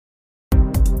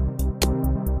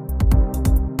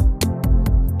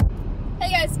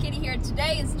here.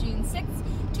 Today is June 6th,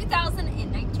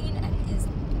 2019, and it is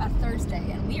a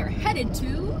Thursday, and we are headed to,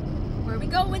 where are we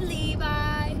going, Levi?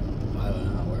 I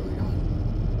don't know where we're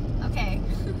going. Okay,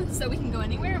 so we can go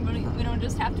anywhere, but we don't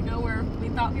just have to go where we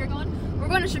thought we were going. We're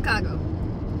going to Chicago.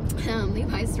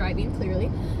 Levi's driving, clearly,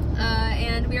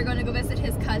 and we are going to go visit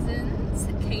his cousins,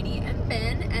 Katie and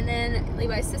Ben, and then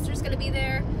Levi's sister's going to be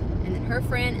there, and then her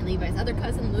friend, and Levi's other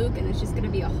cousin, Luke, and it's just going to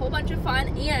be a whole bunch of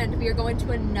fun, and we are going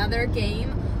to another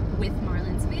game with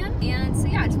Marlon's band. And so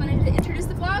yeah, I just wanted to introduce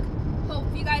the vlog. Hope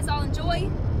you guys all enjoy.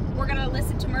 We're going to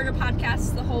listen to murder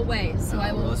podcasts the whole way, so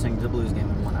I will... We're listening to the Blues game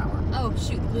in 1 hour. Oh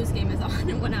shoot, the Blues game is on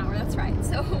in 1 hour, that's right.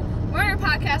 So we're on our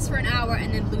podcast for an hour,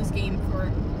 and then Blues game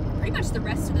for pretty much the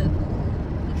rest of the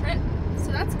trip.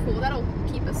 So that's cool, that'll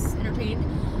keep us entertained.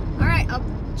 All right, I'll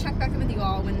check back in with you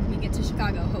all when we get to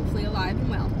Chicago, hopefully alive and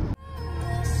well.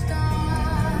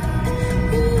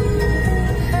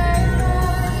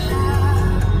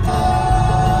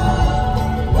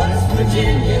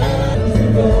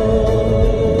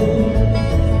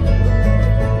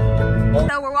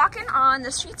 So we're walking on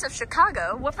the streets of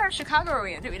Chicago. What part of Chicago are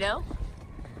we in? Do we know?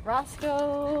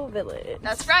 Roscoe Village.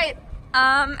 That's right.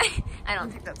 I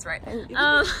don't think that's right.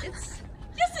 Yes,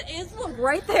 it is. Look,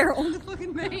 right there on the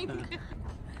fucking main.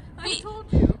 I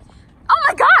told you. Oh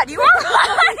my god, you are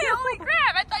right! Holy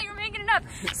crap, I thought you were making it up.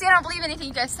 See, I don't believe anything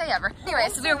you guys say ever. Anyway,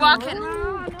 so we were walking,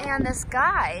 and this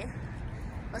guy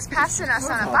was passing us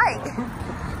on a bike,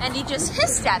 and he just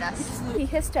hissed at us. He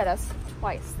hissed at us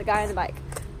twice, the guy on the bike.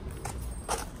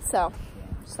 So,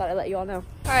 just thought I'd let you all know.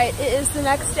 Alright, it is the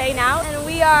next day now, and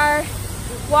we are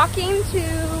walking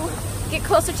to get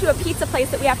closer to a pizza place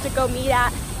that we have to go meet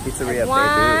at Pizzeria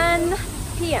 1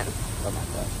 p.m.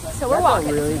 So we're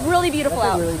walking. It's really beautiful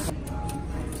out.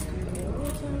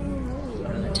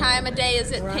 What time of day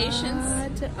is it, Patience? I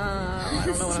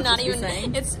don't know what It's not even.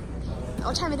 saying. It's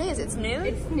what time of day is it? It's noon.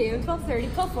 It's noon,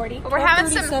 12:30, 12:40. We're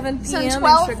having some 12 in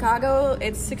Chicago.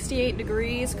 It's 68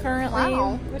 degrees currently.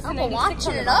 Wow, we're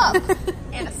watching it up.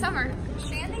 And a summer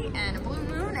shandy and a blue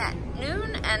moon at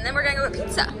noon, and then we're gonna go get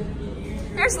pizza.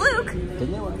 There's Luke.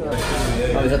 Didn't it work out?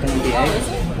 Oh, is that the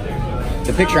egg?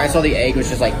 The picture I saw, the egg was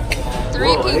just like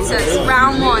 3 pizzas,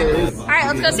 round 1. All right,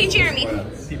 let's go see Jeremy.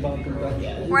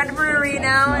 We're at the brewery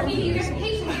now, and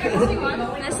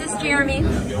this is Jeremy.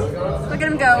 Look at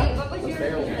him go.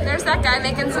 There's that guy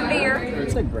making some beer.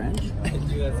 It's like branch. I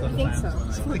think so.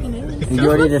 It's fucking alien. Did you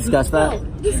already discuss that?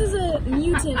 This is a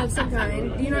mutant of some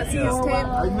kind. Do you not see his tail?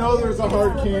 I know there's a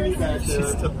hard candy back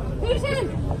there.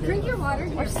 Patient, drink your water.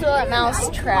 We're still at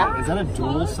Mousetrap. Is that a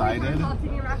dual-sided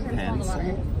pencil?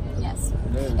 Yes.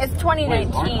 It's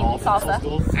 2019 salsa.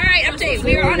 Alright, update.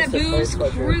 We are on a booze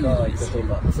cruise.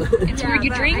 It's where you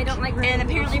drink, and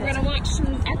apparently we're going to watch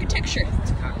some architecture.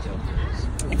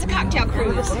 It's a cocktail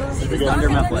cruise.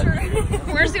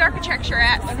 Where's the architecture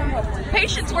at?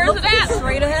 Patience, where's it at?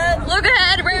 Straight ahead. Look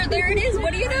ahead, there it is.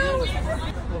 What do you know?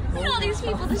 Look at all these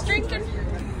people just drinking.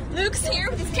 Luke's here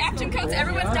with his captain coats.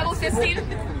 Everyone's double fisting.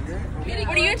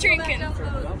 What are you drinking?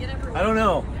 I don't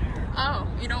know. Oh,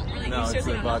 you don't really No, use it's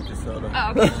your a vodka soda.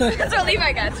 Oh, okay. That's what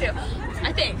Levi got too,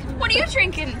 I think. What are you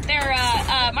drinking there,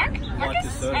 Mark?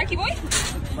 Marcus? Marky boy?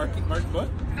 Mark what?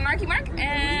 Mark,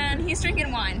 and he's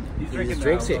drinking wine. He's drinking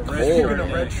drinks it cold. a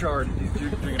red shard.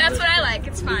 That's what I like,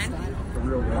 it's fine.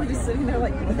 I'm just sitting there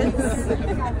like this.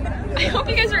 I hope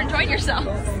you guys are enjoying yourselves.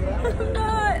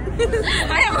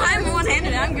 I'm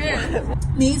one-handed, I'm good.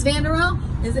 Mies van der Rohe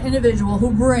is an individual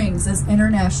who brings this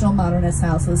international modernist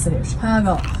house to the city of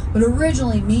Chicago. But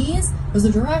originally, Mies was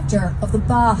the director of the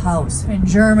Bauhaus in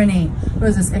Germany. It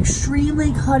was this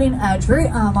extremely cutting-edge, very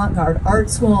avant-garde art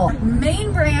school.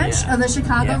 Main branch of the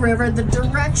Chicago River, the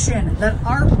direction that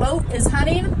our boat is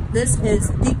heading, this is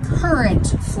the current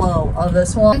flow of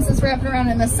this one. It's wrapped around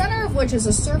in the center of which is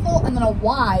a circle and then a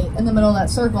Y in the middle of that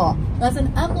circle. That's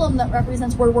an emblem that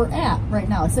represents where we're at right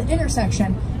now. It's the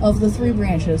intersection of the 3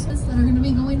 branches that are going to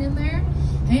be going in there.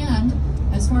 And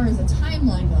as far as the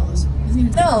timeline goes, you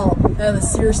need to know that the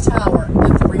Sears Tower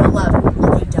at 311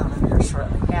 will be down in there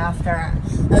shortly after.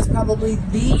 That's probably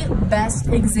the best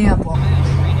example.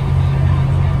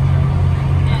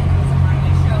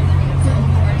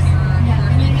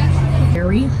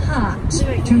 Very hot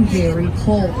to very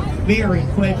cold, very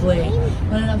quickly.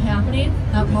 What ended up happening?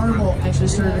 That marble actually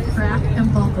started to crack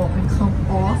and buckle and come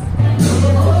off.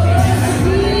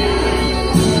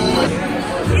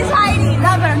 He's hiding.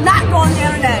 That better not go on the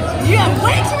internet. You have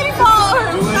way too many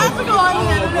followers not to go on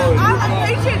the internet. I'm like,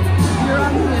 Patience. You're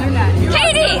on the internet.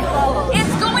 Katie!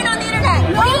 It's going on the internet!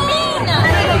 What do you mean?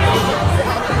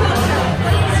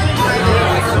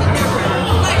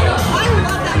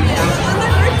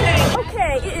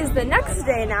 Okay, it is the next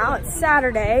day now. It's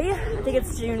Saturday. I think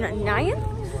it's June 9th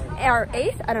or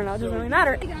 8th. I don't know, it doesn't really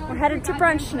matter. We're headed to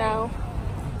brunch now.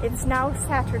 It's now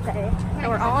Saturday and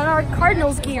we're all in our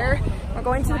Cardinals gear. We're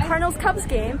going to the Cardinals Cubs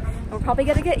game and we're probably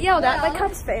gonna get yelled at by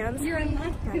Cubs fans.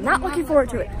 I'm not looking forward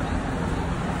to it.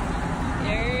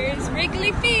 There's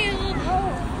Wrigley Field.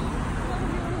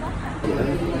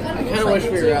 I kind of wish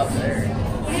we were out there.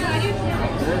 I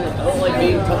don't like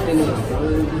being tucked into the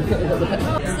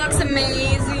corner. This looks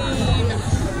amazing.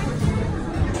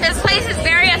 This place is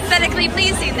very aesthetically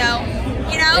pleasing though.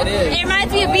 You know? It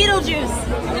reminds me of Beetlejuice,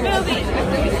 the movie. I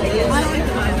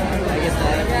guess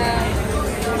that.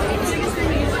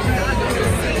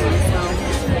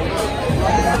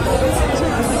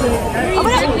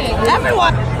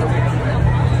 Everyone!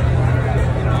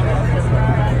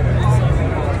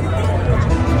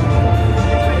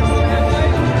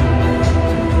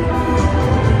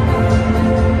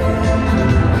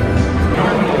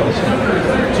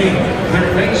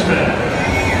 Third baseman.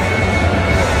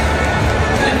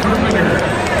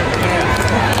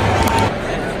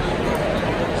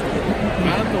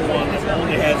 I'm the one that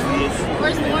only has the issue.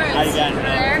 Where's Lawrence? I got it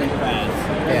There? really fast.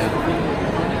 Yeah.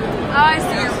 Oh, I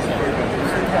see him.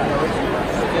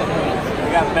 I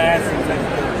got massive.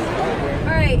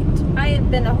 Alright, I have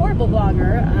been a horrible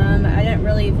vlogger. I didn't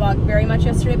really vlog very much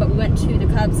yesterday, but we went to the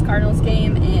Cubs-Cardinals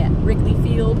game at Wrigley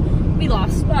Field. We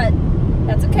lost, but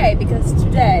that's okay because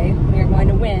today we are going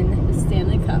to win the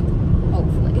Stanley Cup,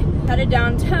 hopefully. Headed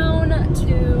downtown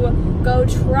to go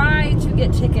try to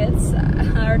get tickets.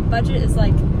 Our budget is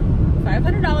like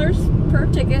 $500 per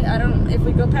ticket. I don't, if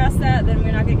we go past that, then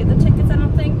we're not gonna get the tickets, I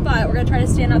don't think, but we're gonna try to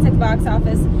stand outside the box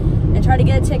office and try to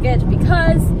get a ticket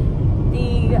because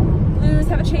the Blues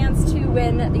have a chance to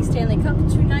win the Stanley Cup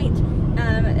tonight.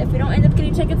 If we don't end up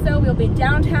getting tickets though, we'll be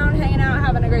downtown hanging out,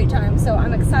 having a great time. So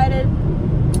I'm excited.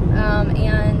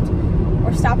 And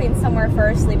we're stopping somewhere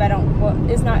first. Levi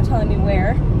is not telling me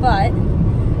where, but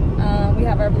we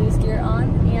have our Blues gear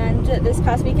on. And this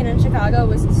past weekend in Chicago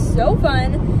was so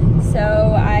fun.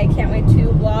 So I can't wait to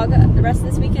vlog the rest of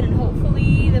this weekend and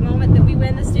hopefully the moment that we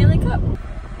win the Stanley Cup.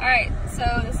 All right, so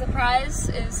the surprise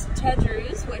is Ted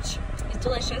Drew's, which is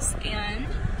delicious, and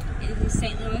it is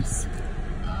St. Louis.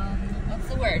 What's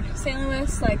the word? St.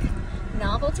 Louis, like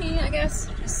novelty, I guess.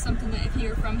 Just something that if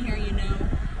you're from here, you know.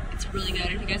 It's really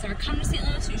good. If you guys ever come to St.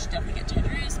 Louis, you should definitely get Ted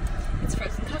Drew's. It's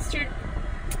frozen custard.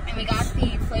 And we got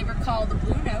the flavor called the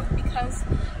Blue Note because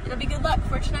it'll be good luck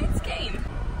for tonight's game.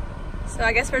 So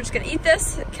I guess we're just gonna eat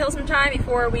this, kill some time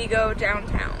before we go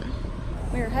downtown.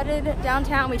 We were headed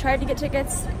downtown. We tried to get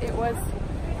tickets. It was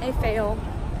a fail,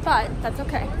 but that's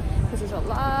okay because there's a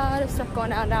lot of stuff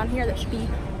going on down here that should be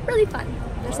really fun.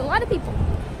 There's a lot of people.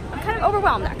 I'm kind of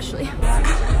overwhelmed actually.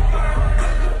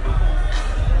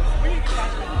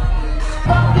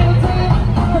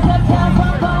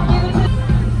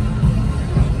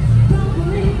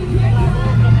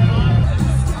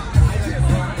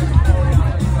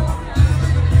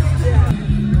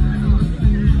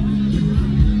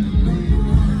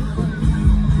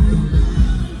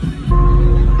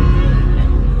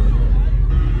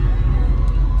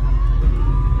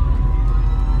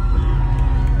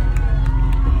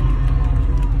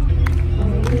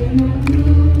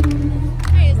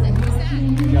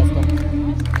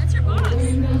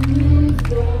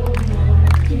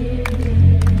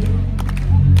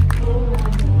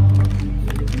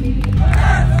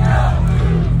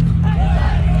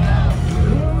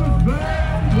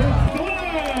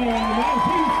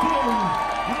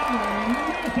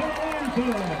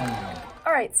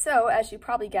 Alright, so as you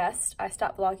probably guessed, I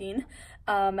stopped vlogging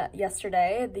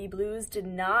yesterday. The Blues did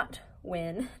not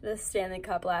win the Stanley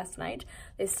Cup last night.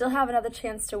 They still have another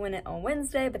chance to win it on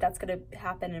Wednesday, but that's going to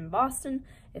happen in Boston,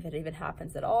 if it even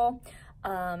happens at all.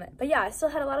 But yeah, I still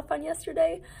had a lot of fun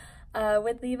yesterday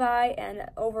with Levi, and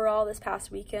overall this past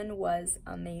weekend was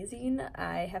amazing.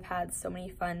 I have had so many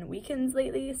fun weekends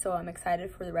lately, so I'm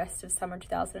excited for the rest of summer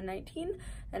 2019,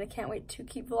 and I can't wait to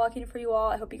keep vlogging for you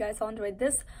all. I hope you guys all enjoyed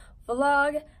this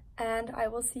vlog, and I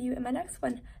will see you in my next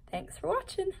one. Thanks for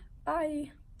watching.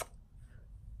 Bye.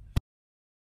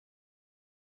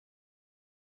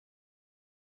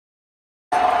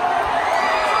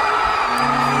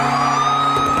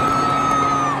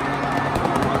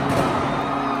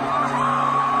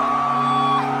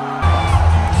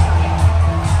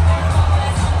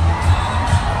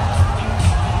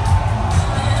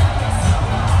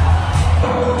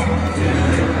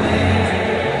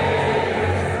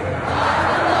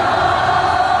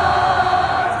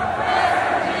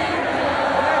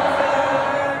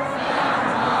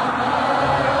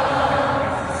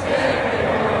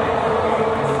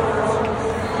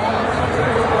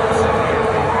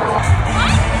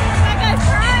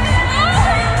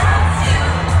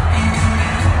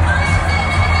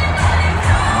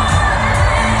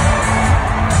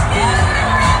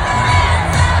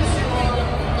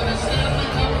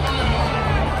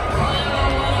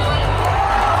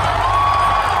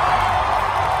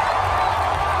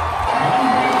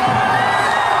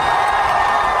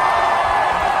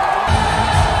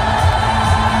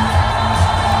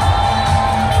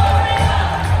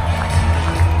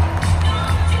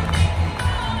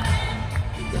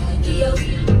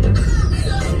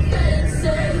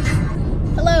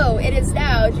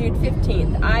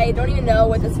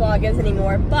 is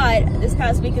anymore, but this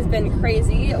past week has been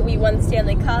crazy. We won the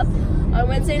Stanley Cup on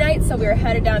Wednesday night, so we were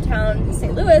headed downtown to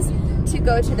St. Louis to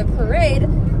go to the parade.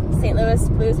 St. Louis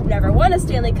Blues have never won a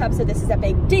Stanley Cup, so this is a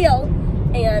big deal,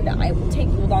 and I will take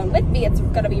you along with me. It's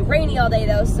gonna be rainy all day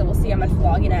though, so we'll see how much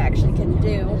vlogging I actually can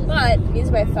do, but I'm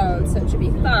using my phone, so it should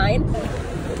be fine.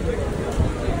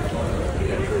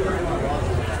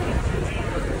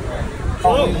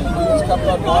 How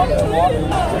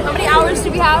many hours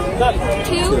do we have?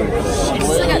 2? We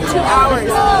still got 2 hours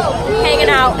hanging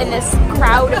out in this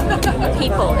crowd of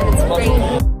people, and it's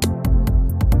great.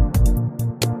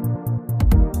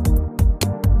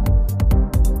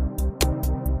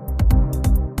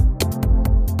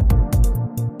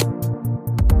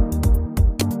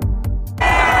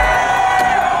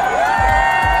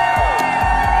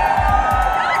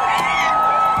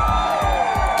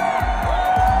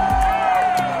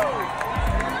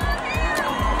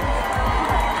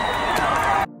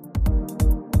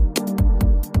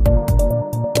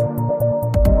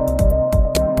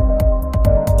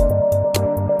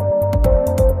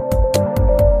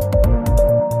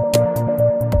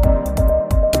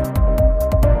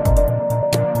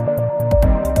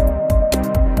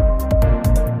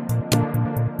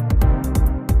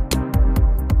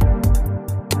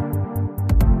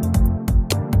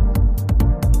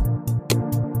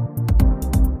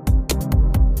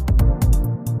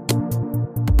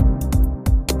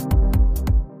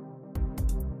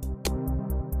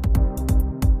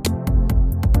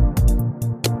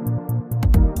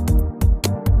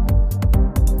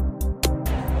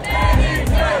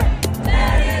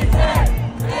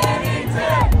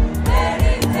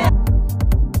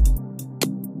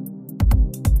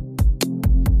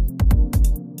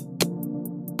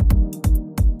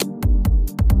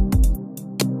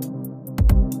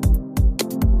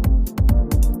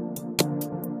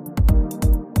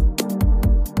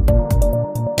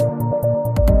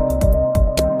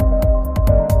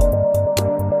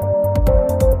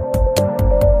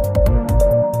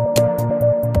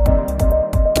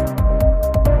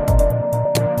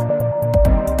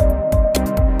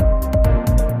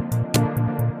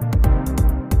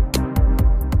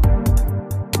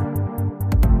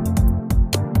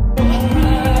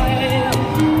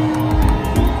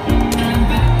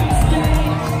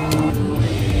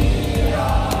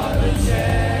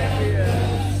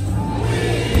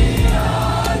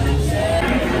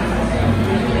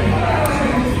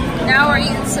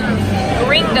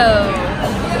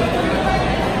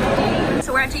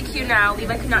 So we're at DQ now.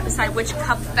 Levi could not decide which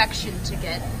confection to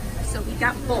get, so we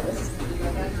got both.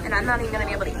 And I'm not even gonna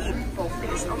be able to eat both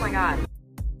these. Oh my god.